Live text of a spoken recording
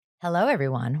Hello,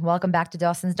 everyone. Welcome back to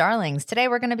Dawson's Darlings. Today,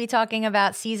 we're going to be talking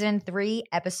about season 3,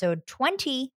 episode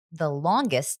 20, The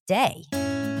Longest Day.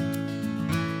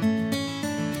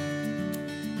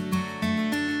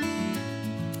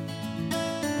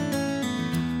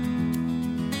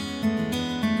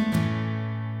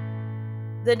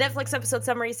 The Netflix episode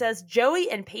summary says Joey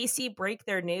and Pacey break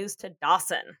their news to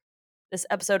Dawson. This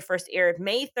episode first aired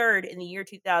May 3rd in the year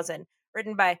 2000,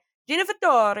 written by Gina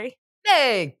Fattori.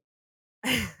 Hey!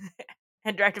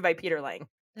 And directed by Peter Lang.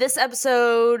 This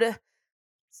episode,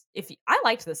 I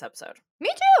liked this episode. Me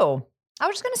too. I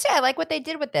was just going to say, I like what they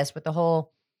did with this, with the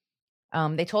whole,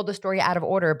 they told the story out of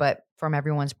order, but from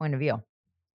everyone's point of view.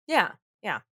 Yeah.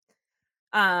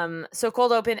 So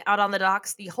cold open out on the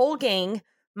docks, the whole gang,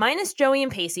 minus Joey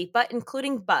and Pacey, but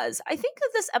including Buzz. I think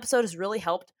that this episode is really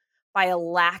helped by a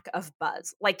lack of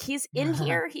Buzz. Like, he's in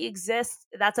here, he exists,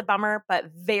 that's a bummer,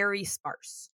 but very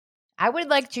sparse. I would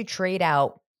like to trade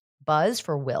out Buzz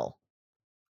for Will.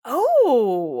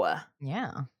 Oh!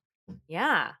 Yeah.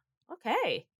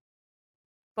 Okay.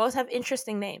 Both have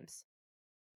interesting names.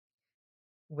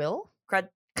 Will? Krudsky.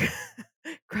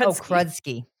 Oh,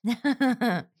 Krudsky.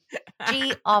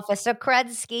 G. Officer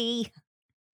Krudsky.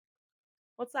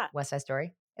 What's that? West Side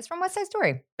Story. It's from West Side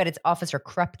Story, but it's Officer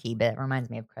Krupke, but it reminds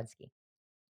me of Krudsky.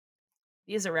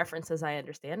 These are references I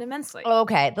understand immensely.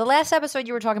 Okay. The last episode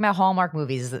you were talking about Hallmark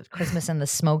movies, Christmas in the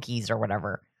Smokies or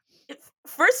whatever.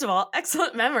 First of all,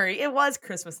 excellent memory. It was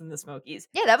Christmas in the Smokies.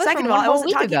 Yeah, that was Second from of all, one whole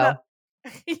week ago.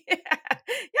 Yeah,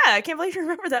 I can't believe you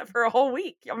remember that for a whole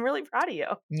week. I'm really proud of you.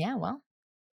 Yeah, well.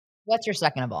 What's your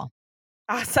second of all?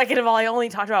 Second of all, I only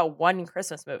talked about one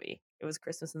Christmas movie. It was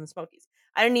Christmas in the Smokies.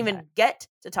 I didn't even get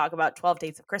to talk about 12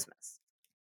 Dates of Christmas.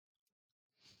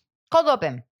 Cold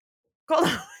open.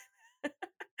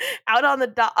 Out on the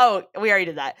dock. Oh, we already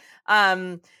did that.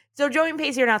 So Joey and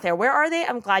Pacey are not there. Where are they?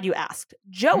 I'm glad you asked.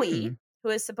 Joey, who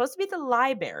is supposed to be at the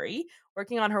library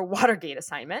working on her Watergate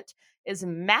assignment, is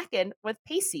macking with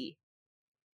Pacey.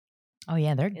 Oh,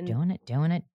 yeah, they're doing it.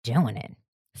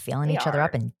 Feeling each other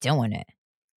up and doing it.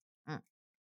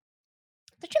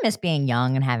 Don't you miss being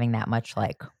young and having that much,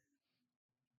 like,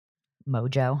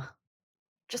 mojo?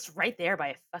 Just right there by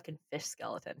a fucking fish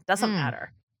skeleton. Doesn't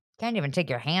matter. Can't even take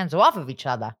your hands off of each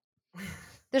other.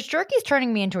 This jerky's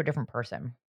turning me into a different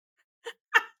person.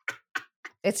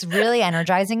 It's really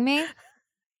energizing me.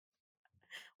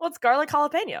 Well, it's garlic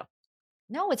jalapeno.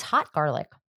 No, it's hot garlic.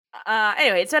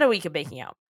 Anyway, it's been a week of making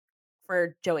out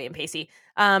for Joey and Pacey.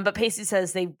 But Pacey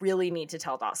says they really need to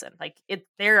tell Dawson. Like,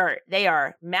 they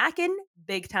are macking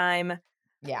big time.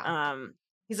 Yeah.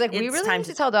 He's like, we really need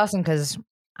to tell Dawson because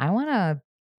I want to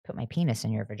put my penis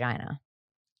in your vagina.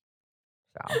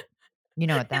 So, you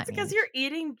know what that means. It's because you're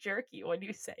eating jerky when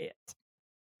you say it.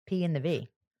 P in the V.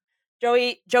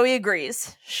 Joey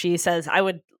agrees. She says, I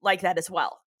would like that as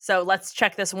well. So let's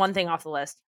check this one thing off the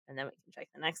list, and then we can check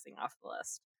the next thing off the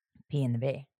list. P in the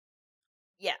V.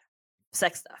 Yeah.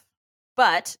 Sex stuff.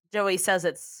 But Joey says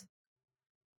it's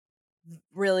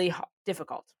really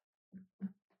difficult.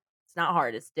 It's not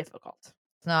hard. It's difficult.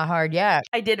 It's not hard yet.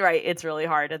 I did write it's really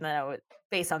hard, and then I would,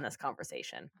 based on this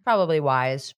conversation. Probably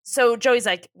wise. So Joey's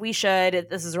like, we should.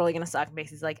 This is really going to suck. And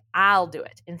Pacey's like, I'll do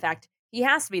it. In fact, he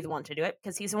has to be the one to do it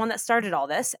because he's the one that started all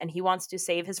this, and he wants to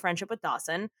save his friendship with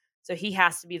Dawson. So he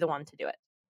has to be the one to do it.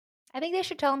 I think they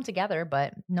should tell him together,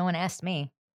 but no one asked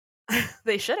me.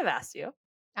 They should have asked you.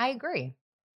 I agree.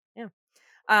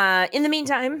 Yeah. In the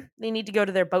meantime, they need to go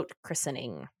to their boat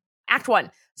christening. Act 1.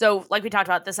 So like we talked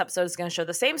about, this episode is going to show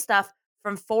the same stuff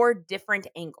from 4 different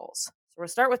angles. So we'll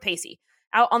start with Pacey.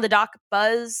 Out on the dock,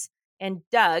 Buzz and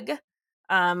Doug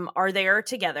are there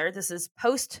together. This is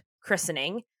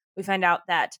post-christening. We find out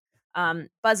that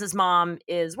Buzz's mom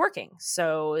is working,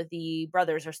 so the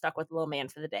brothers are stuck with the little man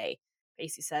for the day.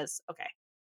 Pacey says, okay,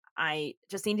 I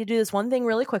just need to do this one thing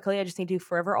really quickly. I just need to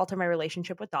forever alter my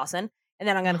relationship with Dawson, and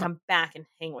then I'm going to come back and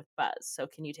hang with Buzz. So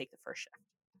can you take the first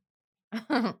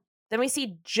shift? Then we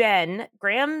see Jen.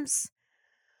 Graham's...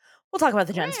 We'll talk about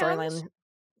the Jen storyline.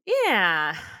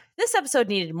 Yeah. This episode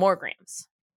needed more Grams.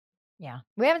 Yeah.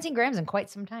 We haven't seen Grams in quite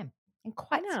some time.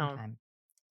 Quite.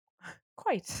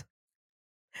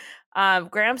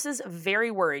 Grams is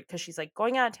very worried because she's like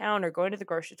going out of town or going to the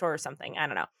grocery store or something. I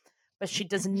don't know. But she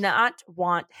does not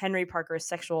want Henry Parker's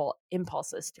sexual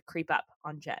impulses to creep up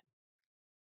on Jen.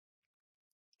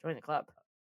 Join the club.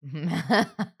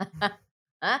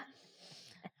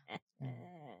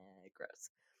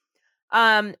 Gross.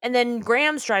 And then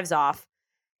Grams drives off.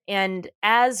 And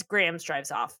as Grams drives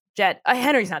off,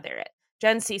 Henry's not there yet.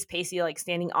 Jen sees Pacey like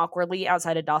standing awkwardly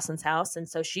outside of Dawson's house. And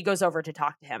so she goes over to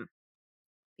talk to him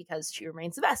because she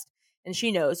remains the best. And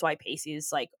she knows why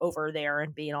Pacey's like over there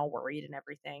and being all worried and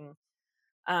everything.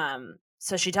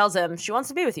 So she tells him she wants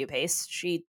to be with you, Pace.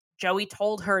 Joey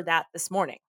told her that this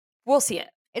morning. We'll see it.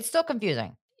 It's still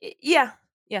confusing. Yeah.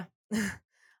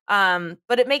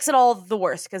 But it makes it all the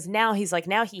worse because now he's like,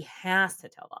 now he has to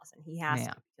tell Dawson. He has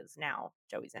to because now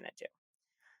Joey's in it too.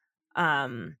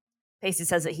 Pacey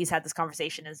says that he's had this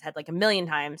conversation in his head like a million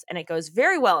times, and it goes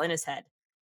very well in his head.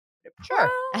 Sure,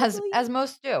 as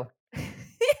most do.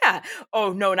 Yeah.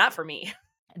 Oh no, not for me.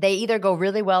 They either go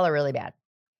really well or really bad.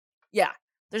 Yeah.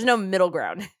 There's no middle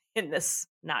ground in this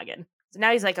noggin. So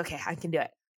now he's like, okay, I can do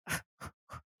it.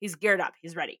 He's geared up.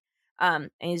 He's ready. And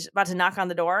he's about to knock on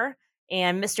the door.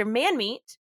 And Mr.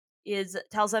 Manmeat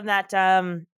tells him that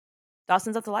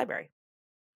Dawson's at the library.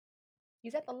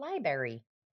 He's at the library.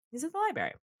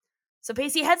 So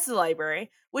Pacey heads to the library,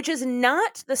 which is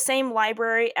not the same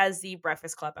library as the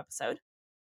Breakfast Club episode.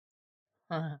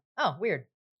 Oh, weird.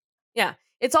 Yeah.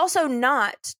 It's also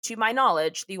not, to my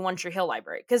knowledge, the One Tree Hill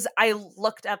Library. Because I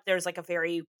looked up, there's like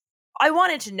I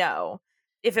wanted to know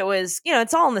if it was,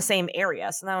 it's all in the same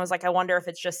area. So then I was like, I wonder if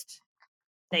it's just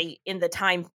in the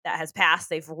time that has passed,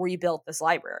 they've rebuilt this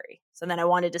library. So then I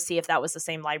wanted to see if that was the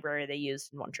same library they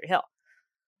used in One Tree Hill.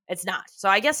 It's not. So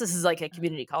I guess this is like a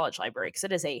community college library because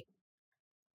it is a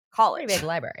college. Pretty big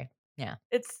library. Yeah.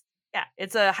 It's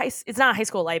not a high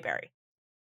school library.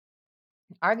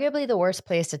 Arguably the worst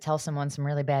place to tell someone some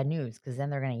really bad news because then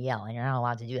they're going to yell and you're not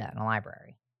allowed to do that in a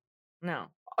library. No.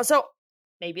 So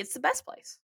maybe it's the best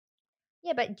place.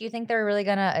 Yeah, but do you think they're really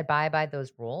going to abide by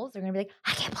those rules? They're going to be like,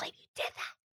 I can't believe you did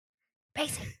that.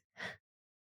 Basic.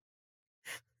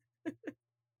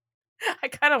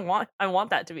 I want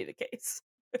that to be the case.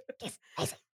 Yes,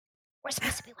 basic. We're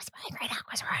supposed to be whispering right now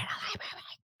because we're in a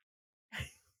library.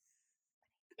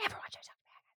 Never watch yourself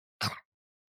back. Ever.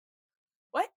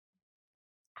 What?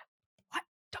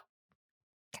 Don't.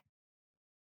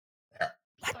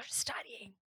 People are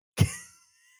studying.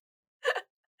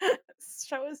 This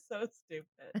show is so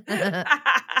stupid.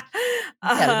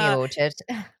 Tell me about it.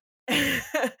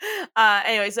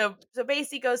 Anyway, so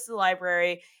Pacey goes to the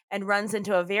library and runs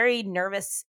into a very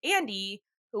nervous Andy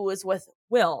who was with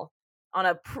Will on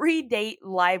a pre-date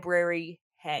library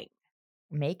hang.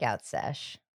 Makeout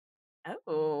sesh.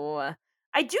 Oh,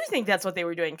 I do think that's what they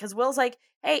were doing because Will's like,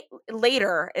 hey,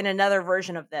 later in another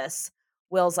version of this,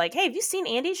 Will's like, hey, have you seen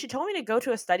Andy? She told me to go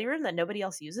to a study room that nobody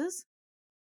else uses.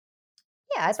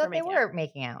 Yeah, I thought they were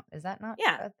making out. Is that not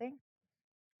a thing?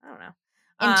 I don't know.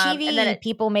 In TV, and then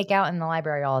people make out in the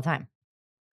library all the time.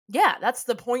 Yeah, that's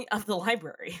the point of the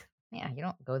library. Yeah, you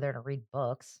don't go there to read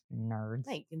books, nerds.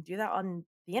 Yeah, you can do that on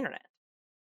the internet.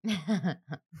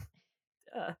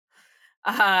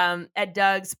 At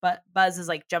Doug's, but Buzz is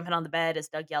like jumping on the bed as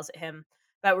Doug yells at him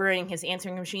about ruining his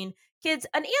answering machine. Kids,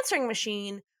 an answering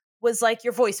machine was like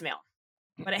your voicemail,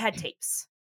 but it had tapes,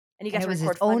 and you got to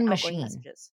record fun outgoing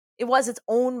messages. It was its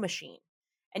own machine,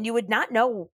 and you would not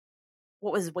know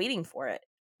what was waiting for you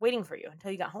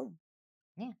until you got home.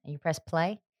 Yeah, and you press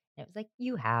play, and it was like,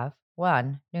 you have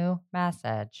one new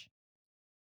message.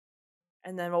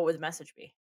 And then what would the message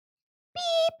be?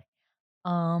 Beep.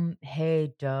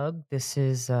 Hey Doug, this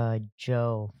is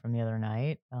Joe from the other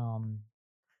night.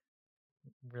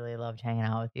 Really loved hanging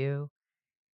out with you.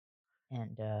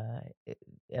 And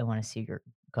I want to see your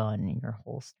gun in your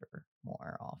holster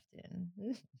more often.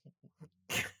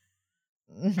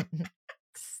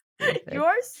 You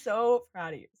are so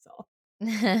proud of yourself.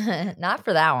 Not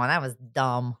for that one. That was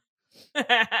dumb.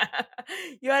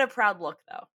 You had a proud look,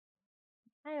 though.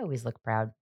 I always look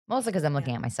proud. Mostly because I'm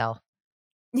looking at myself.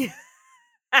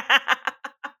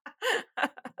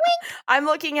 I'm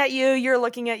looking at you. You're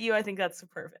looking at you. I think that's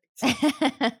perfect.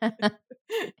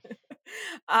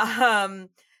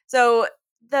 So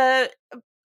the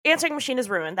answering machine is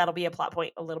ruined. That'll be a plot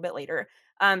point a little bit later.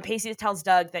 Pacey tells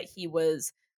Doug that he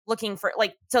was looking for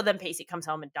so then Pacey comes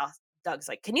home and Doug's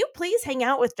like, can you please hang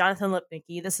out with Jonathan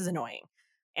Lipnicki? This is annoying.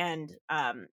 And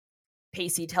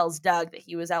Pacey tells Doug that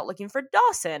he was out looking for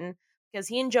Dawson because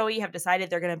he and Joey have decided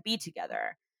they're going to be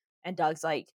together. And Doug's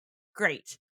like,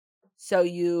 great. So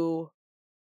you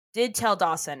did tell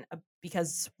Dawson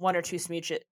because one or two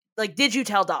smooches, did you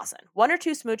tell Dawson? One or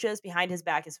two smooches behind his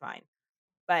back is fine.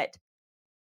 But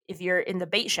if you're in the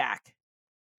bait shack,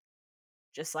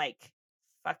 just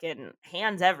fucking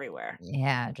hands everywhere.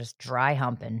 Yeah, just dry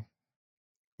humping.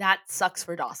 That sucks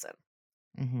for Dawson.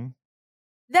 Mm-hmm.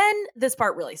 Then this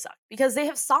part really sucked because they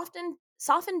have softened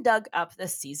Doug up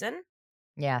this season.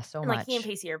 Yeah, so much. He and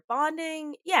Pacey are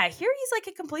bonding. Yeah, here he's like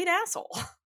a complete asshole.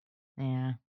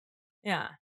 Yeah. Yeah.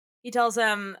 He tells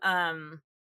him,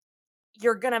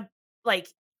 you're gonna,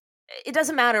 it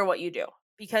doesn't matter what you do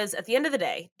because at the end of the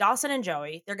day, Dawson and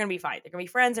Joey, they're going to be fine. They're going to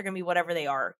be friends. They're going to be whatever they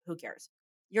are. Who cares?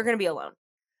 You're going to be alone.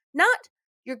 Not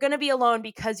you're going to be alone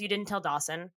because you didn't tell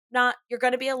Dawson. Not you're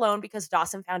going to be alone because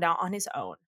Dawson found out on his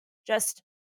own. Just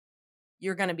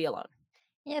you're going to be alone.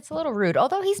 Yeah, it's a little rude,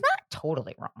 although he's not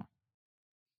totally wrong.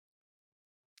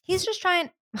 He's just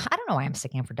trying. I don't know why I'm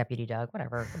sticking up for Deputy Doug.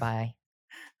 Whatever. Goodbye.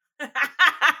 I'm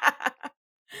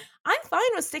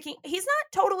fine with sticking. He's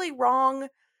not totally wrong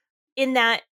in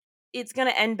that it's going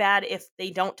to end bad if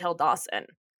they don't tell Dawson.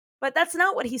 But that's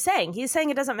not what he's saying. He's saying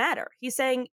it doesn't matter. He's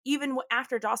saying even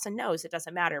after Dawson knows, it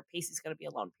doesn't matter. Pacey's going to be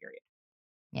alone, period.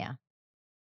 Yeah.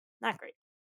 Not great.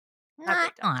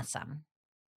 Not awesome.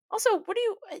 Also,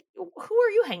 who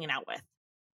are you hanging out with?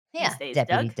 Yeah,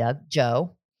 Deputy Doug,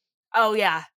 Joe. Oh,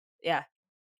 yeah. Yeah.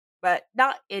 But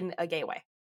not in a gay way.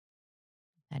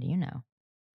 How do you know?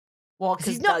 Well,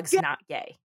 because Doug's not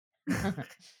gay.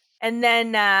 And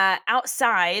then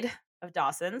outside of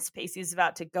Dawson's, Pacey's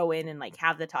about to go in and like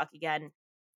have the talk again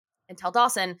and tell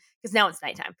Dawson, because now it's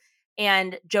nighttime.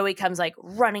 And Joey comes like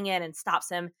running in and stops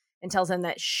him and tells him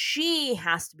that she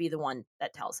has to be the one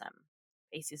that tells him.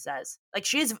 Pacey says, like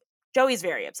Joey's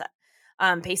very upset.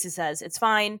 Pacey says, it's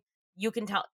fine. You can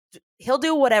tell, he'll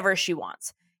do whatever she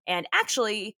wants. And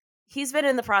actually, he's been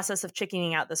in the process of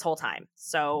chickening out this whole time.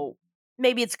 So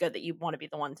maybe it's good that you want to be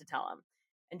the one to tell him.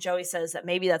 And Joey says that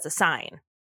maybe that's a sign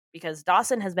because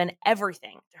Dawson has been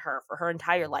everything to her for her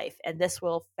entire life. And this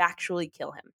will factually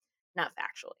kill him. Not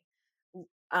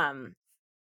factually.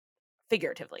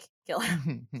 Figuratively kill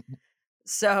him.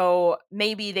 So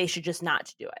maybe they should just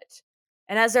not do it.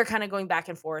 And as they're kind of going back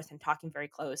and forth and talking very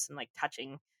close and like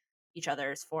touching each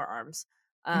other's forearms,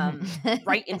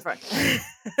 right in front.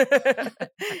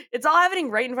 It's all happening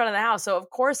right in front of the house. So of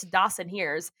course Dawson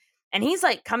hears, and he's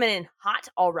like coming in hot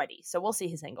already. So we'll see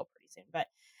his angle pretty soon. But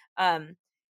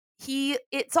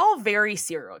it's all very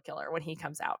serial killer when he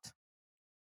comes out.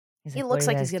 He looks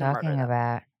like he's gonna murder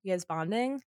them. You guys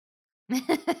bonding?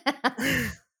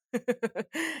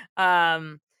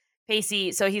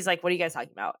 Pacey, so he's like, what are you guys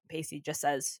talking about? Pacey just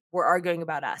says, we're arguing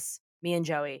about us. Me and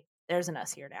Joey. There's an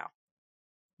us here now.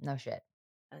 No shit.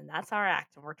 And that's our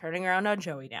act. And we're turning around on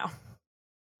Joey now.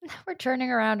 We're turning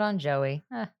around on Joey.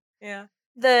 Yeah.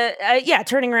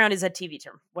 Turning around is a TV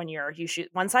term when you shoot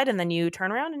one side and then you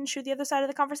turn around and shoot the other side of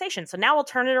the conversation. So now we'll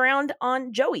turn it around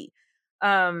on Joey.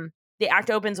 The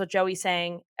act opens with Joey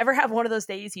saying, ever have one of those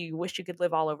days you wish you could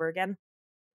live all over again?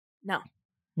 No.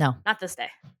 Not this day.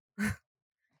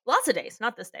 Lots of days.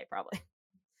 Not this day, probably.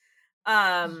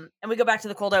 And we go back to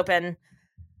the cold open.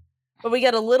 But we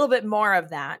get a little bit more of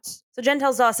that. So Jen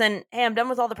tells Dawson, hey, I'm done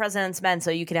with all the president's men,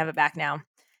 so you can have it back now.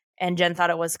 And Jen thought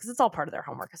it was, because it's all part of their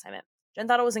homework assignment. Jen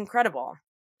thought it was incredible.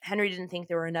 Henry didn't think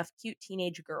there were enough cute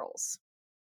teenage girls.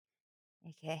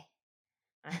 Okay.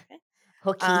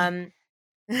 Hooky.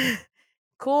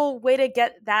 Cool way to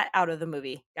get that out of the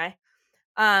movie, guy.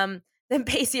 Then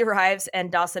Pacey arrives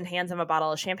and Dawson hands him a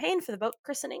bottle of champagne for the boat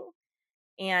christening.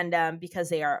 And because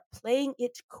they are playing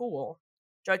it cool,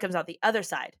 Joy comes out the other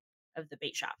side of the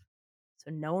bait shop.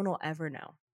 So no one will ever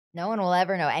know. No one will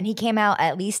ever know. And he came out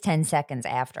at least 10 seconds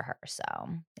after her. So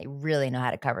they really know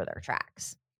how to cover their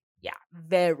tracks. Yeah,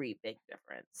 very big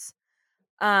difference.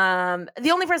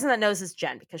 The only person that knows is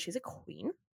Jen because she's a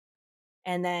queen.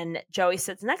 And then Joey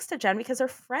sits next to Jen because they're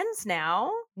friends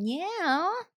now. Yeah.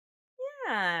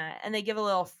 Yeah. And they give a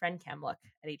little friend cam look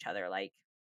at each other like.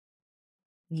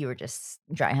 You were just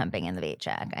dry humping in the bait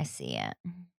shack. I see it.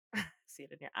 See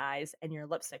it in your eyes, and your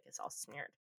lipstick is all smeared.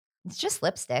 It's just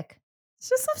lipstick. It's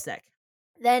just lipstick.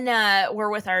 Then we're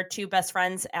with our two best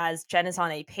friends as Jen is on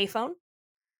a payphone.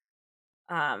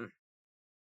 Remember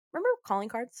calling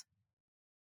cards?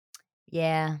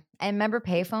 Yeah. I remember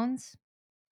payphones.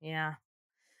 Yeah.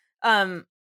 The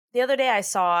other day I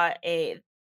saw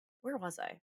where was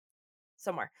I?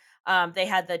 Somewhere. They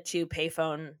had the two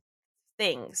payphone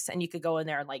things, and you could go in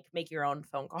there and like make your own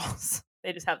phone calls.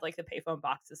 They just have like the payphone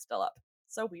boxes still up.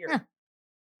 So weird. Huh.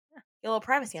 Yeah. Get a little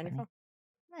privacy on your phone.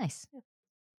 Nice.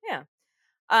 Yeah.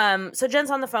 So Jen's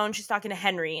on the phone. She's talking to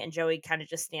Henry, and Joey kind of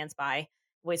just stands by,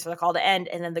 waits for the call to end,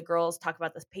 and then the girls talk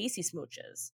about the Pacey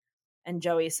smooches. And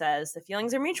Joey says the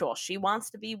feelings are mutual. She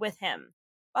wants to be with him,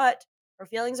 but her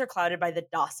feelings are clouded by the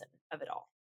Dawson of it all.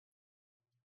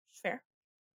 Fair.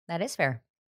 That is fair.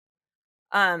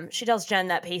 She tells Jen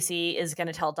that Pacey is going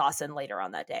to tell Dawson later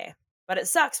on that day. But it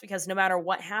sucks because no matter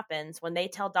what happens, when they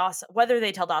tell Dawson, whether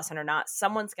they tell Dawson or not,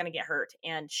 someone's going to get hurt,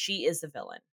 and she is the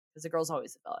villain because the girl's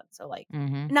always the villain. So, like,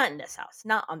 not in this house,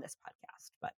 not on this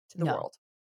podcast, but to the world.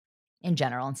 In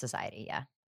general, in society, yeah.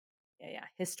 Yeah.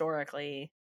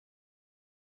 Historically,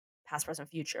 past, present,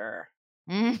 future,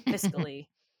 fiscally,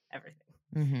 everything.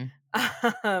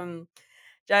 Mm-hmm.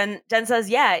 Jen says,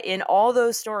 yeah, in all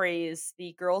those stories,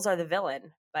 the girls are the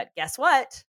villain. But guess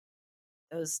what?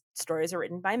 Those stories are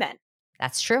written by men.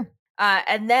 That's true.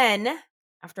 And then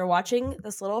after watching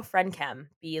this little friend chem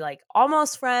be like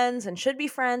almost friends and should be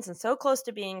friends and so close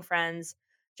to being friends,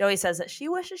 Joey says that she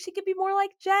wishes she could be more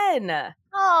like Jen. Aww.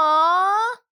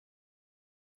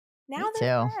 Now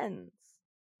they're friends.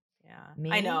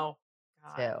 Yeah. I know.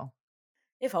 God. Too.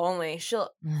 If only she'll.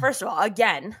 First of all,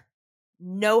 again,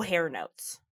 no hair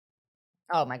notes.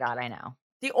 Oh my God, I know.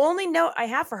 The only note I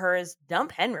have for her is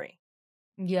dump Henry.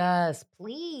 Yes,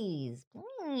 please.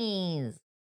 Please.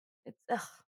 It's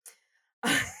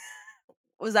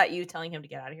Was that you telling him to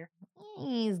get out of here?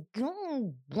 Please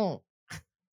go.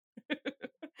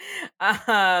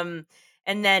 And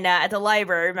then at the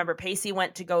library, remember, Pacey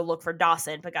went to go look for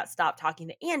Dawson, but got stopped talking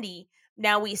to Andy.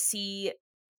 Now we see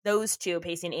those two,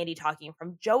 Pacey and Andy, talking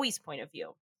from Joey's point of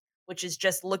view, which is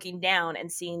just looking down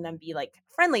and seeing them be like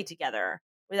friendly together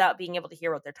without being able to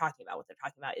hear what they're talking about. What they're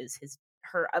talking about is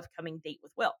her upcoming date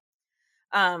with Will.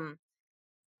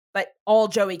 But all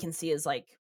Joey can see is like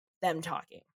them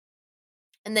talking.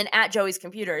 And then at Joey's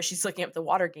computer, she's looking up the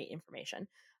Watergate information.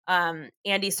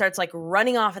 Andy starts like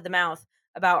running off at the mouth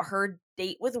about her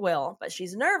date with Will, but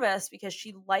she's nervous because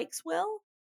she likes Will,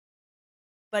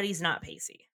 but he's not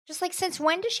Pacey. Just like, since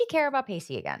when does she care about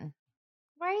Pacey again?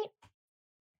 Right?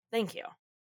 Thank you.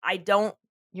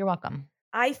 You're welcome.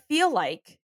 I feel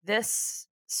like this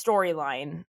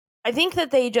storyline, I think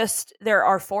that there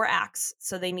are 4 acts,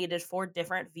 so they needed 4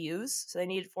 different views. So they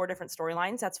needed 4 different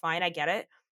storylines. That's fine. I get it.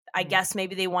 I guess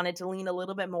maybe they wanted to lean a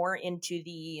little bit more into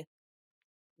the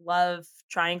love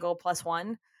triangle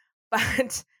 +1,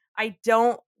 but I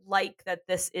don't like that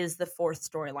this is the 4th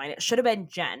storyline. It should have been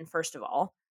Jen, first of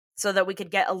all, so that we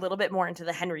could get a little bit more into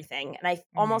the Henry thing. And I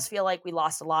almost feel like we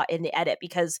lost a lot in the edit,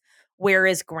 because where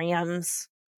is Graham's,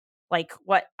 like,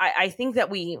 what I think that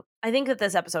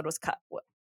this episode was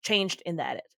changed in the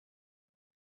edit,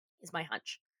 is my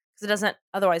hunch, because it doesn't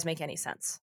otherwise make any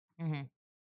sense. Mm-hmm.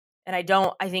 And I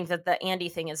think that the Andy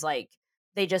thing is like,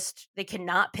 they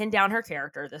cannot pin down her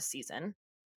character this season.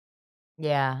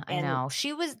 Yeah, I know.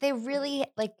 They really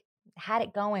like had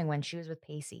it going when she was with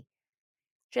Pacey.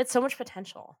 She had so much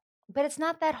potential. But it's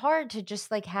not that hard to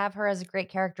just like have her as a great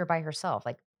character by herself.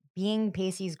 Like, being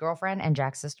Pacey's girlfriend and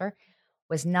Jack's sister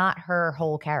was not her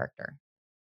whole character.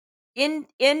 In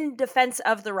defense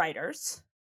of the writers,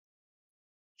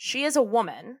 she is a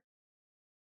woman,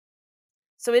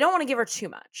 so we don't want to give her too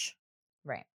much.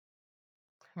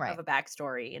 Right. Of a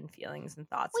backstory and feelings and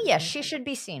thoughts. Well, yes, she should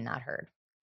be seen, not heard.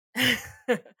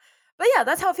 But yeah,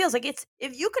 that's how it feels. Like, it's,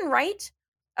 if you can write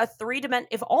a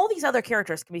if all these other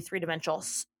characters can be three-dimensional,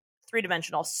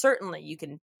 certainly you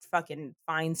can fucking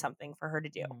find something for her to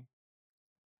do.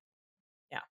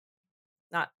 Yeah.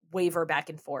 Not waver back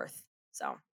and forth.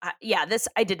 So, I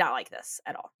did not like this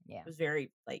at all. Yeah. It was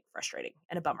very, like, frustrating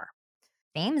and a bummer.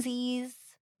 Samesies.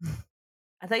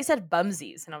 I thought you said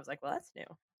bumsies, and I was like, well, that's new.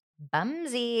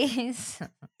 Bumsies.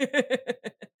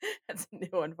 That's a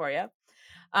new one for you.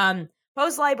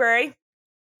 Post library,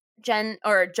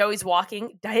 Joey's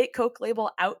walking, Diet Coke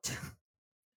label out.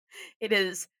 It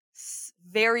is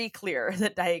very clear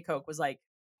that Diet Coke was like,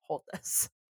 hold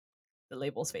this. The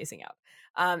label's facing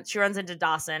out. She runs into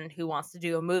Dawson, who wants to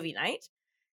do a movie night,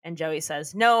 and Joey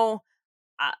says, no,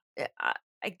 do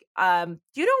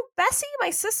you know Bessie,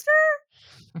 my sister?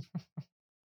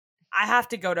 I have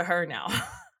to go to her now.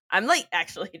 I'm late,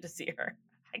 actually, to see her.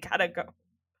 I gotta go.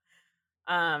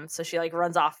 So she like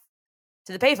runs off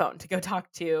to the payphone to go talk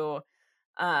to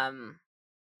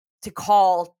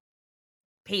call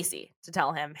Pacey to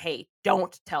tell him, hey,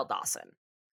 don't tell Dawson.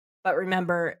 But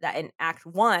remember that in Act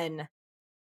 1,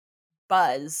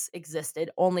 Buzz existed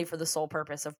only for the sole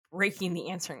purpose of breaking the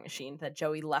answering machine that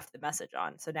Joey left the message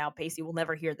on. So now Pacey will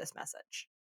never hear this message.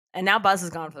 And now Buzz is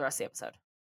gone for the rest of the episode.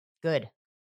 Good.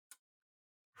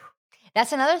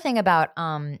 That's another thing about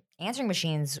answering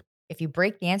machines. If you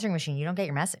break the answering machine, you don't get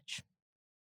your message.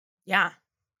 Yeah.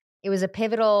 It was a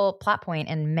pivotal plot point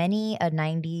in many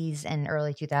 90s and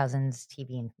early 2000s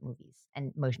TV and movies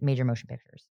and major motion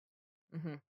pictures.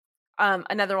 Mm-hmm.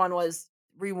 Another one was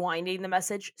rewinding the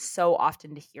message so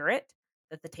often to hear it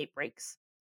that the tape breaks.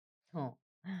 Oh.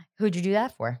 Who'd you do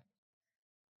that for?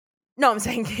 No, I'm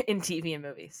saying in TV and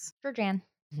movies. Sure, Jan.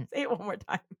 Say it one more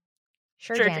time.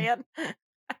 Sure, Jan.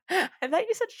 I thought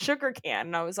you said sugar can,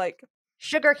 and I was like,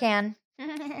 sugar can.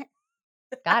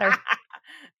 Got her.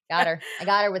 Got her. I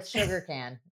got her with sugar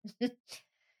can.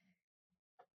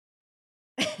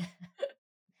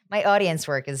 My audience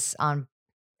work is on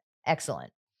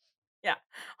excellent. Yeah,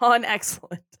 on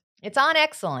excellent. It's on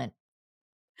excellent.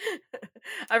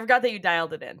 I forgot that you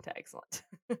dialed it in to excellent.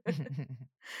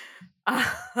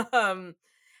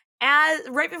 As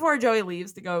right before Joey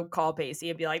leaves to go call Pacey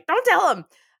and be like, don't tell him.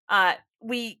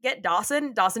 We get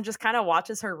Dawson. Dawson just kind of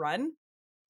watches her run.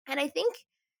 And I think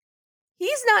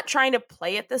he's not trying to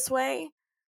play it this way,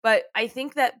 but I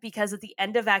think that because at the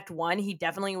end of Act 1, he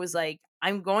definitely was like,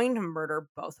 I'm going to murder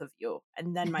both of you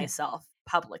and then myself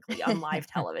publicly on live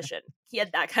television. He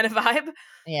had that kind of vibe.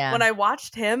 Yeah. When I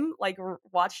watched him, like,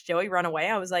 watch Joey run away,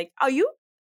 I was like, oh, you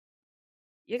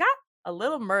got a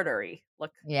little murdery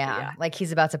look. Yeah. Like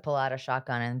he's about to pull out a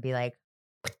shotgun and be like,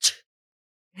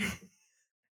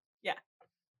 yeah.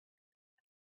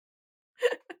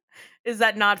 Is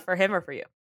that not for him or for you?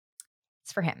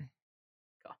 It's for him.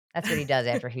 Cool. That's what he does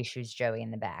after he shoots Joey in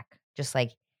the back. Just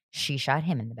like she shot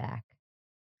him in the back,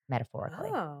 metaphorically.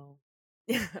 Oh.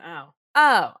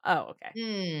 Oh,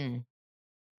 okay.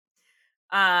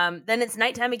 Then it's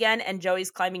nighttime again, and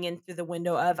Joey's climbing in through the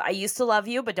window of I used to love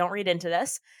you, but don't read into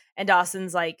this. And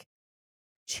Dawson's like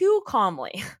too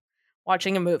calmly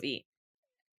watching a movie.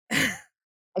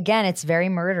 Again, it's very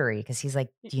murdery because he's like,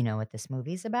 do you know what this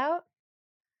movie's about?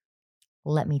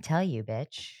 Let me tell you,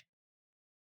 bitch.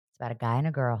 It's about a guy and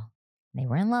a girl. And they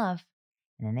were in love,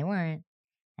 and then they weren't.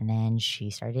 And then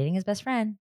she started dating his best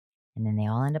friend. And then they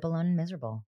all end up alone and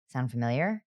miserable. Sound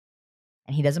familiar?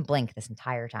 And he doesn't blink this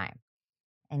entire time.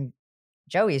 And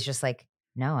Joey is just like,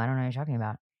 no, I don't know what you're talking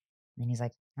about. And then he's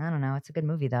like, I don't know. It's a good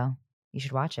movie, though. You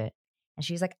should watch it. And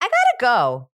she's like, I gotta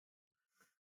go.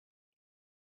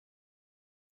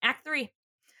 Act 3.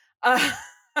 I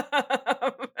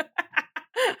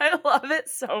love it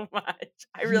so much.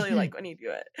 I really like when you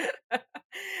do it.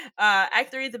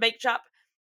 Act 3 at the bake shop.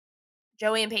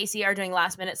 Joey and Pacey are doing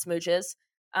last minute smooches,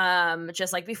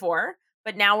 just like before.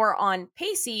 But now we're on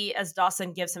Pacey as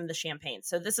Dawson gives him the champagne.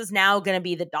 So this is now going to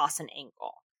be the Dawson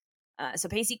angle. So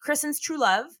Pacey christens True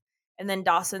Love, and then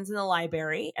Dawson's in the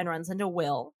library and runs into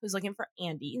Will, who's looking for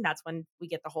Andy. And that's when we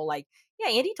get the whole like, yeah,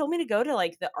 Andy told me to go to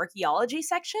like the archaeology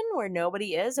section where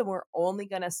nobody is, and we're only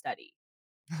going to study.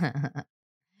 So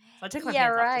I took my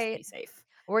pants off just to be safe.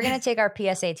 We're going to take our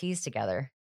PSATs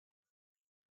together.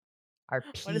 Our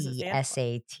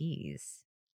PSATs.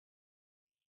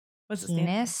 What's it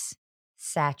Penis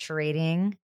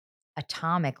saturating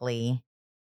atomically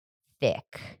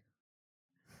thick.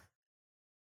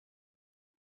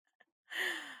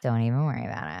 Don't even worry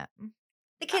about it.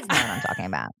 The kids know what I'm talking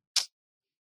about.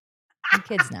 You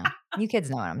kids know. You kids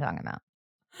know what I'm talking about.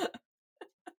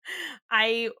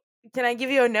 Can I give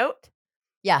you a note?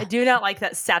 Yeah. I do not like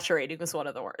that saturating was one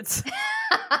of the words.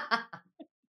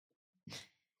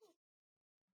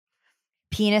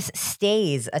 Penis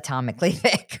stays atomically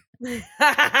thick.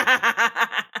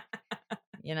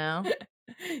 You know?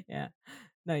 Yeah.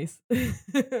 Nice.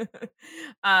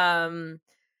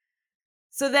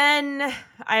 So then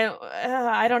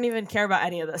I don't even care about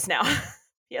any of this now.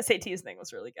 PSAT's thing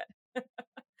was really good.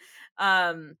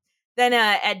 Then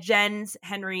at Jen's,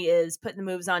 Henry is putting the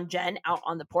moves on Jen out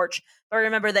on the porch. But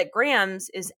remember that Grams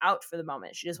is out for the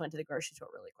moment. She just went to the grocery store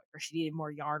really quick, or she needed more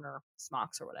yarn or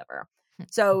smocks or whatever.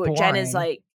 So boring. Jen is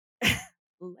like,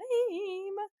 lame.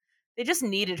 They just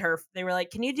needed her. They were like,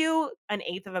 can you do an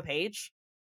eighth of a page?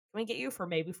 Can we get you for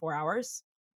maybe 4 hours?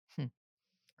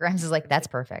 Grams is like, that's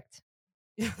perfect.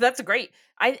 That's great.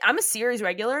 I'm a series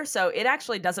regular, so it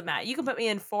actually doesn't matter. You can put me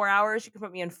in 4 hours. You can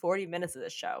put me in 40 minutes of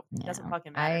this show. It doesn't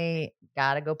fucking matter. I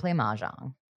gotta go play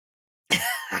Mahjong.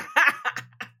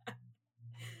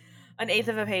 An eighth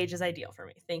of a page is ideal for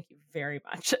me. Thank you very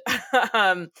much.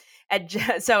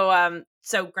 So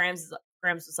Grams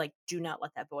was like, do not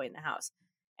let that boy in the house.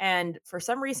 And for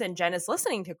some reason, Jen is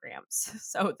listening to Grams.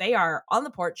 So they are on the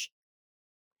porch.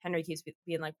 Henry keeps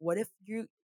being like, what if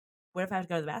I have to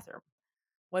go to the bathroom?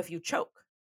 What if you choke?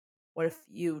 What if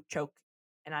you choke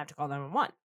and I have to call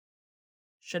 911?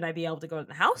 Should I be able to go in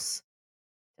the house?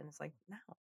 And it's like, no.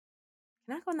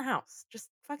 Cannot go in the house. Just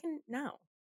fucking no.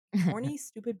 Horny,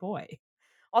 stupid boy.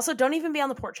 Also, don't even be on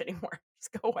the porch anymore.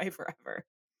 Just go away forever.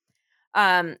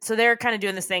 So they're kind of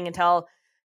doing this thing until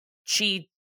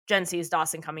Jen sees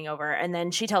Dawson coming over, and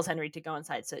then she tells Henry to go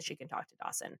inside so that she can talk to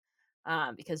Dawson.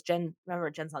 Because Jen's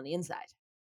on the inside.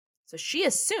 So she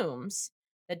assumes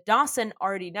that Dawson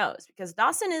already knows, because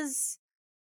Dawson is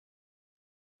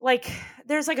like,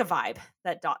 there's like a vibe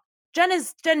that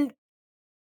Jen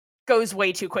goes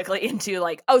way too quickly into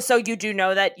like, oh, so you do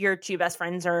know that your two best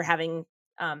friends are having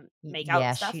make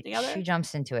out stuff together? She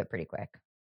jumps into it pretty quick.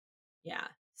 Yeah.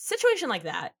 Situation like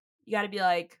that, you got to be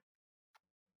like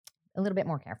a little bit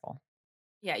more careful.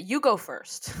 Yeah, you go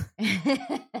first.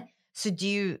 So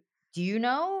do you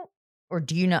know, or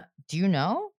do you know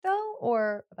though,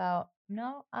 or about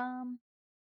No.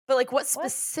 But like, what What?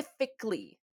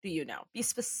 specifically do you know? Be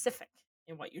specific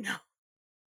in what you know.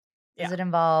 Does Yeah. it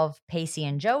involve Pacey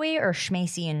and Joey or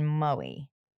Schmacey and Moe?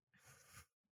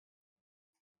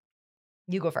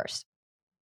 You go first.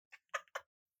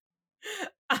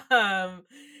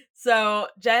 So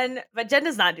Jen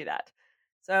does not do that.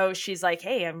 So she's like,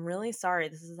 "Hey, I'm really sorry.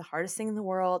 This is the hardest thing in the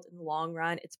world. In the long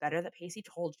run, it's better that Pacey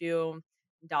told you."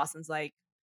 And Dawson's like,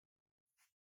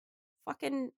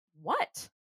 "Fucking what?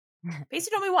 Pacey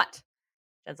told me what?"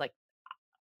 Jen's like,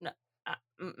 "No,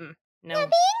 no."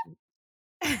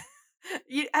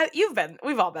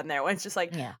 We've all been there when it's just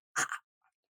like, Yeah.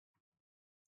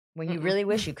 When you mm-mm. really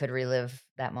wish you could relive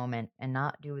that moment and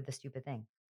not do the stupid thing.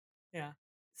 Yeah.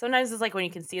 Sometimes it's like when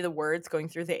you can see the words going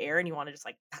through the air and you want to just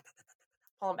like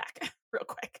pull them back real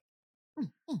quick.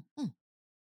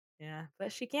 Yeah,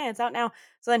 but she can't. It's out now.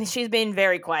 So then she's being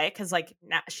very quiet because like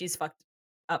now she's fucked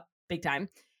up big time.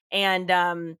 And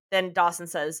then Dawson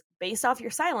says, "Based off your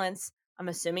silence, I'm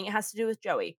assuming it has to do with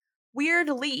Joey." Weird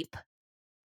leap,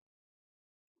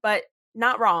 but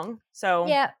not wrong. So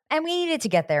Yeah, and we needed to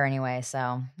get there anyway,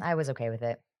 so I was okay with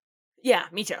it. yeah,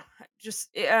 me too. Just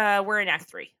we're in Act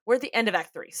 3. We're at the end of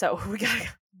Act 3, so we gotta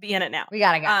be in it now. We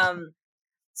gotta go.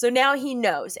 So now he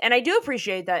knows, and I do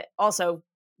appreciate that. Also,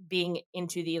 being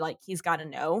into the like, he's got to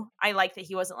know. I like that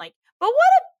he wasn't like, "But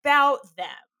what about them?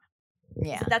 Is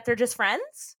Yeah. it that they're just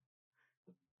friends?"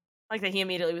 Like that he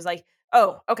immediately was like,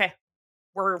 "Oh, okay,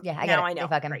 Yeah, I get now it. I They know,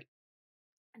 fucking great."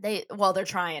 They're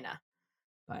trying to,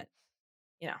 but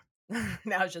you know,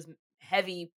 now it's just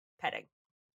heavy petting.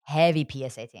 heavy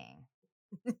PSATing.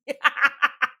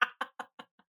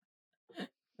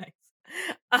 Nice.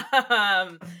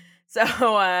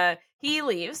 So he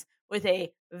leaves with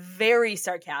a very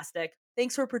sarcastic,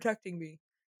 "Thanks for protecting me."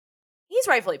 He's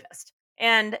rightfully pissed.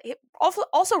 And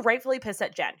also rightfully pissed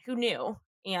at Jen, who knew.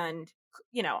 And,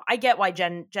 you know, I get why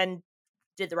Jen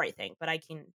did the right thing, but I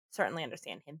can certainly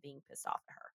understand him being pissed off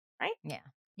at her. Right? Yeah.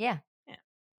 Yeah.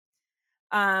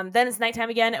 Yeah. Then it's nighttime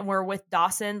again, and we're with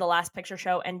Dawson, the last picture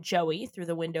show, and Joey through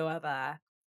the window of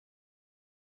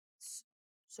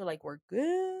so like we're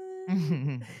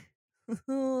good.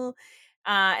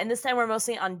 And this time we're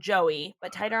mostly on Joey,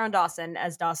 but tighter on Dawson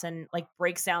as Dawson like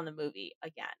breaks down the movie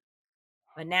again.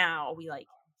 But now we like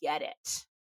get it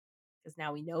because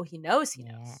now we know he knows he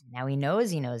Yeah. knows. Now he knows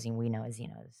he knows he knows he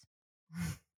knows.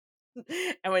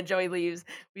 And when Joey leaves,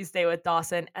 we stay with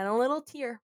Dawson and a little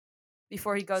tear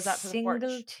before he goes out to the Single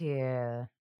porch. tear.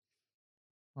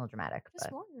 A little dramatic, Just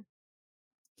but one.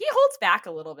 He holds back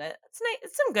a little bit. It's nice.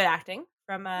 It's some good acting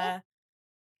from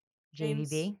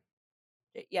James. JVB.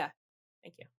 Yeah,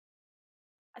 thank you.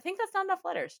 I think that's not enough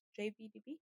letters.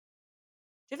 JVDB.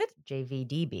 Jivid.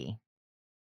 JVDB.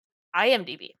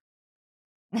 IMDb.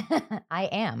 I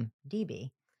am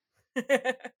DB. But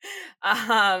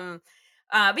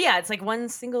yeah, it's like one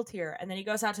single tear, and then he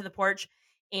goes out to the porch,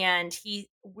 and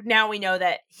now we know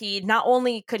that he not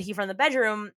only could he from the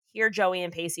bedroom hear Joey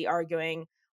and Pacey arguing.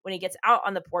 When he gets out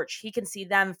on the porch, he can see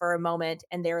them for a moment,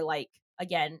 and they're like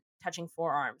again touching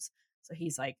forearms. So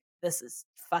he's like, "This is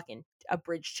fucking a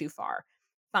bridge too far.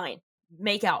 Fine,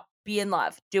 make out, be in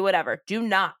love, do whatever. Do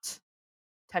not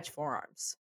touch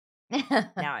forearms."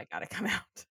 Now I gotta come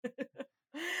out.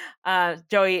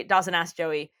 Dawson asks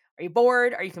Joey, "Are you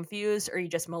bored? Are you confused? Or are you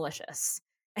just malicious?"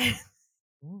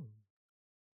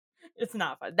 It's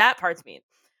not fun. That part's mean.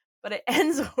 But it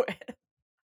ends with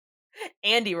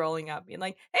Andy rolling up, being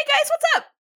like, "Hey guys, what's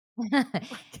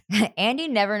up?" Andy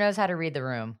never knows how to read the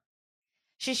room.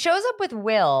 She shows up with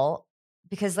Will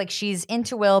because like she's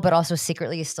into Will, but also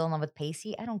secretly is still in love with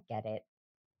Pacey. I don't get it.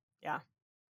 Yeah.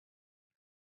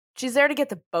 She's there to get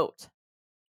the boat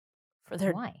for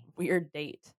their Why? weird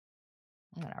date.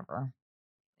 Whatever.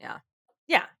 Yeah.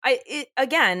 Yeah.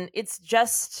 Again, it's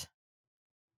just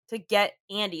to get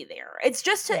Andy there. It's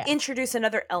just to introduce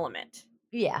another element.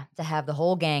 Yeah, to have the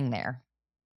whole gang there.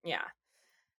 Yeah.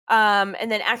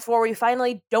 And then Act 4, we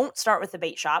finally don't start with the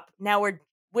bait shop. Now we're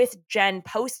with Jen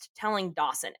post telling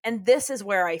Dawson. And this is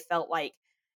where I felt like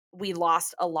we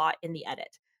lost a lot in the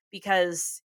edit.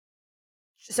 Because,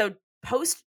 so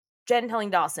post Jen telling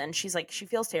Dawson, she's like, she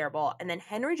feels terrible. And then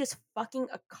Henry just fucking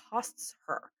accosts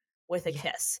her with a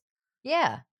kiss.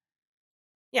 Yeah.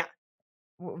 Yeah.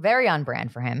 Very on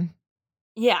brand for him.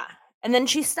 Yeah. And then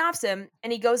she stops him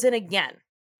and he goes in again.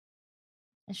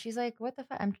 And she's like, what the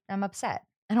fuck? I'm upset.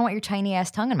 I don't want your tiny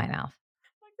ass tongue in my mouth.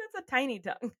 Like, that's a tiny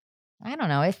tongue. I don't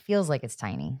know. It feels like it's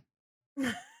tiny.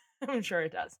 I'm sure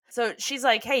it does. So she's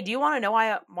like, "Hey, do you want to know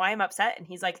why I'm upset?" And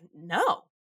he's like, "No.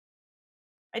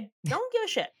 I don't give a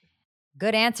shit."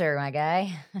 Good answer, my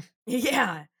guy.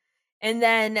 Yeah. And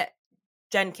then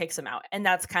Jen kicks him out, and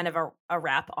that's kind of a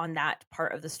wrap on that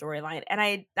part of the storyline.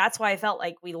 And that's why I felt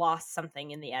like we lost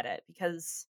something in the edit,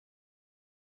 because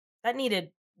that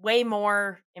needed way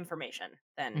more information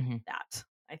than that,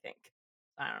 I think.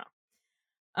 I don't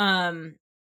know.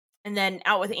 And then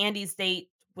out with Andy's date,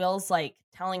 Will's like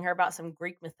telling her about some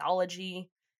Greek mythology,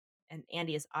 and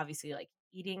Andy is obviously like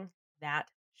eating that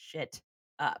shit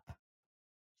up. She's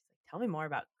like, tell me more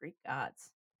about Greek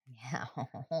gods. Yeah.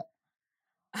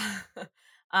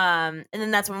 And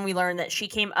then that's when we learned that she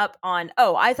came up on,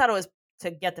 I thought it was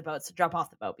to get the boats, to drop off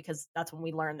the boat, because that's when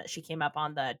we learned that she came up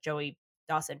on the Joey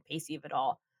Dawson Pacey of it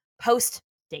all post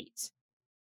date.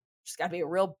 She's got to be a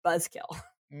real buzzkill.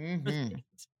 Mm-hmm.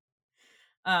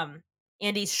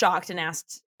 Andy's shocked and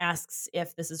asks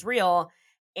if this is real,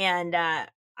 and I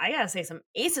gotta say, some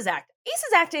Aces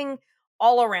acting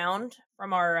all around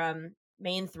from our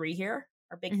main three here,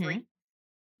 our big three,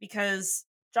 because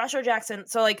Joshua Jackson.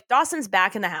 So like Dawson's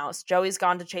back in the house, Joey's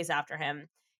gone to chase after him,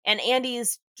 and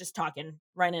Andy's just talking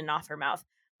right in and off her mouth.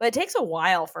 But it takes a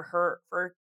while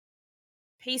for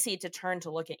Pacey to turn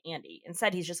to look at Andy.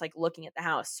 Instead, he's just like looking at the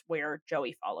house where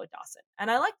Joey followed Dawson,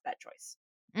 and I like that choice.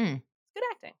 It's good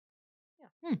acting.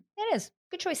 Yeah, it is.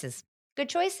 Good choices. Good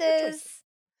choices.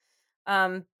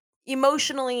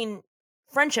 Emotionally,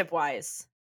 friendship wise,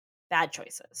 bad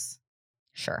choices.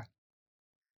 Sure.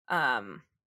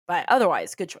 But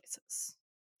otherwise, good choices.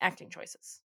 Acting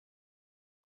choices.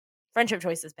 Friendship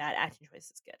choices bad. Acting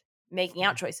choices good. Making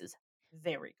out choices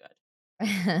very good.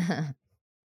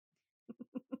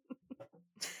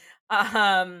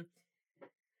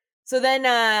 So then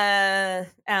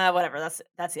whatever,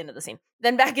 that's the end of the scene.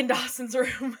 Then back in Dawson's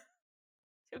room.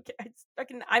 Okay,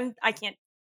 I can't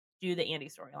do the Andy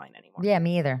storyline anymore. Yeah,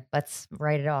 me either. Let's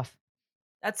write it off.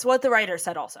 That's what the writer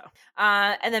said also.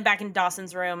 And then back in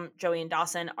Dawson's room, Joey and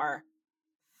Dawson are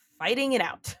fighting it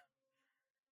out.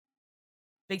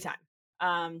 Big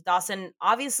time. Dawson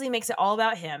obviously makes it all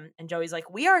about him, and Joey's like,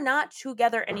 we are not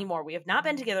together anymore. We have not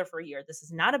been together for a year. This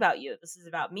is not about you. This is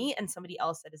about me and somebody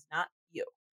else that is not you.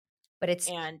 But it's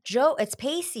it's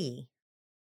Pacey.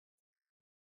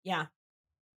 Yeah.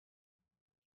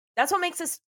 That's what makes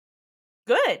this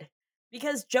good,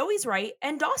 because Joey's right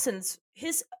and Dawson's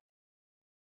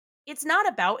it's not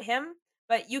about him,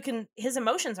 but his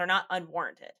emotions are not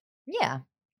unwarranted. Yeah.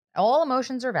 All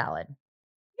emotions are valid.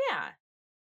 Yeah.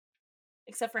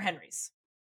 Except for Henry's.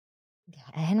 Yeah,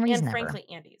 Henry's and never. Frankly,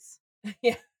 Andy's.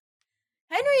 Yeah.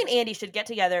 Henry and Andy should get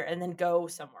together and then go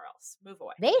somewhere else. Move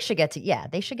away. They should get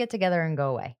together and go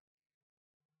away.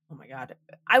 Oh my God.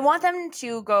 I want them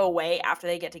to go away after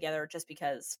they get together, just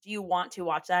because. Do you want to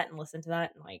watch that and listen to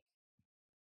that? And like,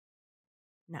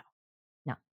 no.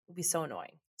 No. It would be so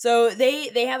annoying. So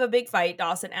they have a big fight.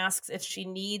 Dawson asks if she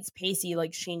needs Pacey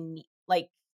like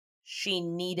she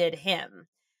needed him.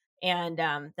 And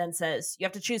then says, you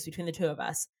have to choose between the two of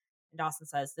us. And Dawson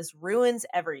says, this ruins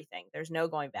everything. There's no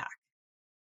going back.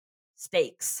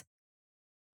 Stakes.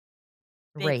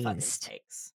 Big fucking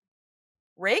stakes.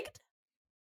 Rigged?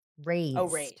 Raised. Oh,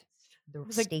 raised. The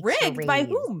was like, stakes rigged are by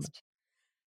raised. whom?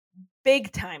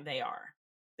 Big time they are.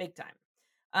 Big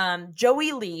time.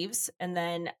 Joey leaves, and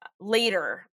then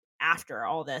later, after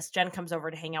all this, Jen comes over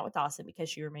to hang out with Dawson because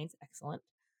she remains excellent.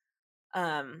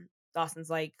 Dawson's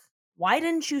like, why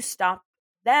didn't you stop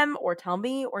them or tell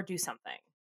me or do something?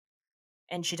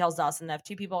 And she tells Dawson that if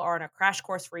two people are on a crash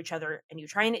course for each other and you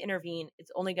trying to intervene,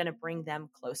 it's only going to bring them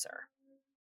closer.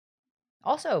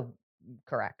 Also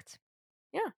correct.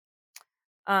 Yeah.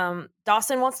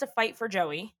 Dawson wants to fight for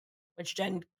Joey, which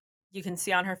Jen, you can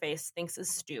see on her face, thinks is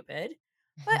stupid.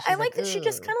 But I like that she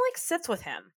just kind of like sits with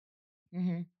him.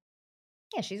 Mm-hmm.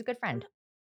 Yeah, she's a good friend.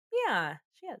 Yeah,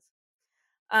 she is.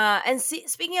 And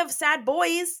speaking of sad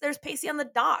boys, there's Pacey on the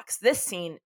docks. This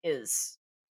scene is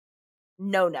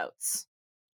no notes.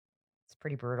 It's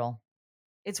pretty brutal.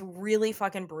 It's really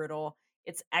fucking brutal.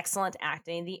 It's excellent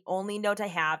acting. The only note I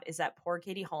have is that poor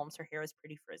Katie Holmes, her hair is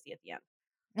pretty frizzy at the end.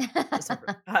 Just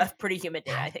a pretty humid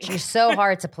day, I think. She's so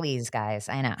hard to please, guys.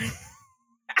 I know.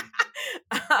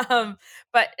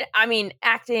 But I mean,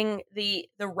 acting, the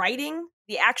writing,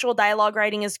 the actual dialogue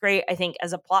writing is great. I think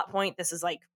as a plot point, this is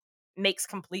like makes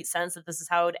complete sense that this is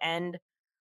how it would end.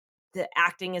 The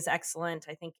acting is excellent.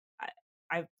 I think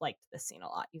I liked this scene a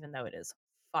lot, even though it is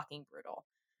fucking brutal.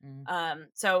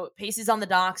 So Pacey's on the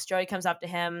docks. Joey comes up to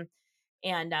him,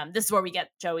 and this is where we get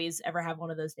Joey's "ever have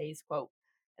one of those days" quote.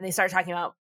 And they start talking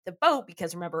about the boat,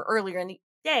 because remember earlier in the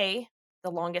day,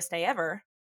 the longest day ever,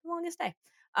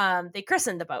 they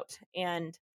christened the boat,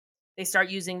 and they start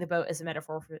using the boat as a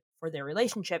metaphor for their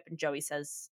relationship. And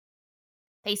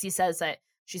Pacey says that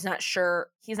he's not sure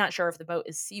if the boat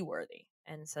is seaworthy.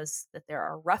 and says that there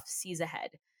are rough seas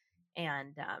ahead.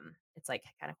 And it's like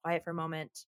kind of quiet for a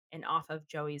moment. And off of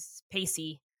Joey's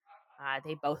Pacey,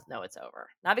 they both know it's over.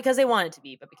 Not because they want it to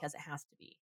be, but because it has to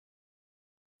be.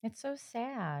 It's so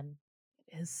sad.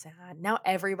 It is sad. Now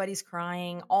everybody's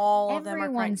crying. All of them are crying.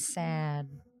 Everyone's sad.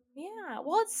 Yeah,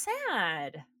 well, it's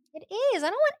sad. It is. I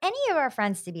don't want any of our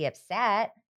friends to be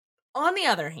upset. On the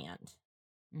other hand,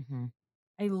 Mm-hmm.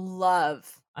 I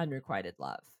love Unrequited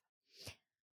Love.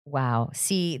 Wow.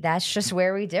 See, that's just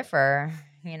where we differ,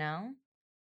 you know?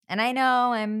 And I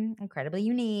know I'm incredibly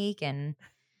unique and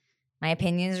my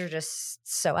opinions are just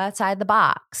so outside the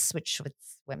box, which is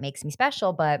what makes me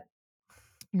special, but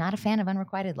I'm not a fan of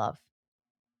Unrequited Love.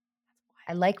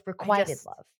 I like requited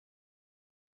love.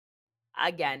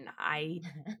 Again, I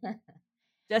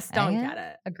just don't get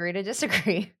it. Agree to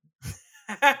disagree.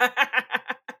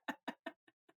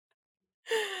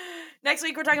 Next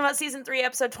week, we're talking about season 3,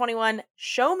 episode 21,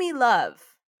 Show Me Love.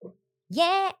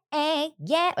 Yeah,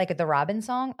 yeah. Like the Robin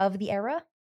song of the era.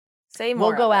 Say more.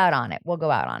 We'll go out on it. We'll go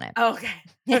out on it. Okay.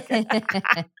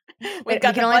 We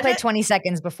can only play 20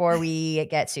 seconds before we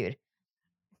get sued.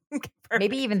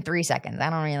 Maybe even 3 seconds. I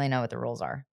don't really know what the rules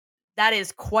are. That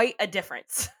is quite a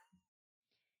difference.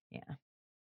 Yeah.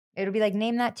 It'll be like,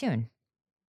 name that tune.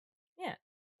 Yeah.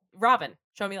 Robin,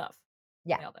 Show Me Love.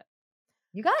 Yeah. Nailed it.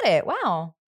 You got it.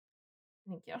 Wow.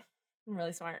 Thank you. I'm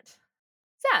really smart.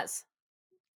 Zaz.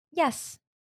 Yes.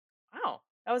 Wow.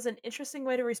 That was an interesting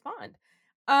way to respond.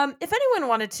 If anyone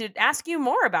wanted to ask you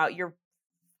more about your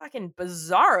fucking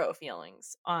bizarro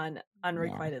feelings on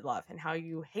Unrequited Love and how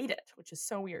you hate it, which is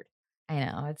so weird. I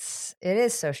know. It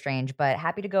is so strange, but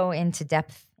happy to go in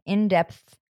depth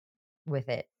with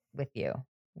it with you.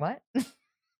 What?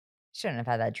 Shouldn't have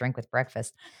had that drink with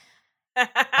breakfast.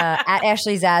 At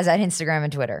Ashley Zaz at Instagram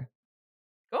and Twitter.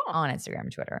 Cool. On Instagram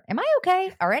and Twitter. Am I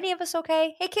okay? Are any of us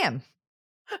okay? Hey, Kim.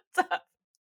 What's up?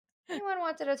 Anyone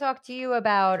wanted to talk to you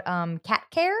about cat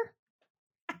care?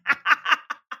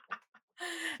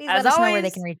 Please let us know where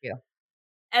they can reach you.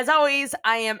 As always,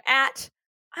 I am at,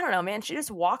 I don't know, man. She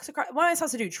just walks across. What am I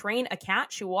supposed to do? Train a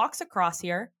cat? She walks across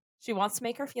here. She wants to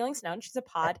make her feelings known. She's a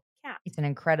pod cat. It's an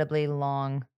incredibly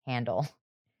long handle.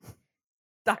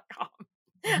 .com.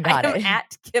 Got I am it.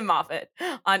 at Kim Moffitt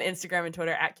on Instagram and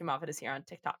Twitter. At Kim Moffitt is here on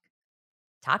TikTok.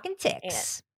 Talking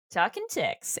Ticks. Talking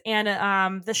Ticks.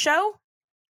 And the show?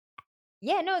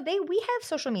 Yeah, no, we have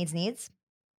social needs.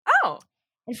 Oh.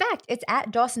 In fact, it's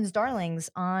at Dawson's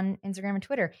Darlings on Instagram and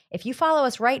Twitter. If you follow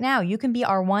us right now, you can be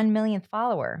our 1 millionth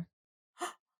follower.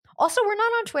 Also, we're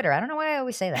not on Twitter. I don't know why I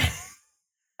always say that.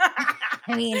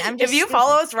 I mean, I'm just if you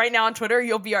follow us right now on Twitter,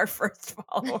 you'll be our first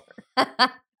follower.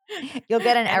 You'll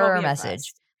get an error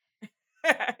message.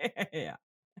 Yeah.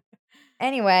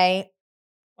 Anyway,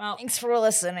 well, thanks for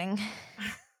listening.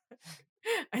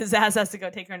 Zaz has to go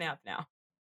take her nap now.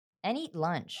 And eat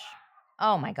lunch.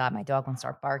 Oh my God, my dog won't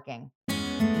start barking.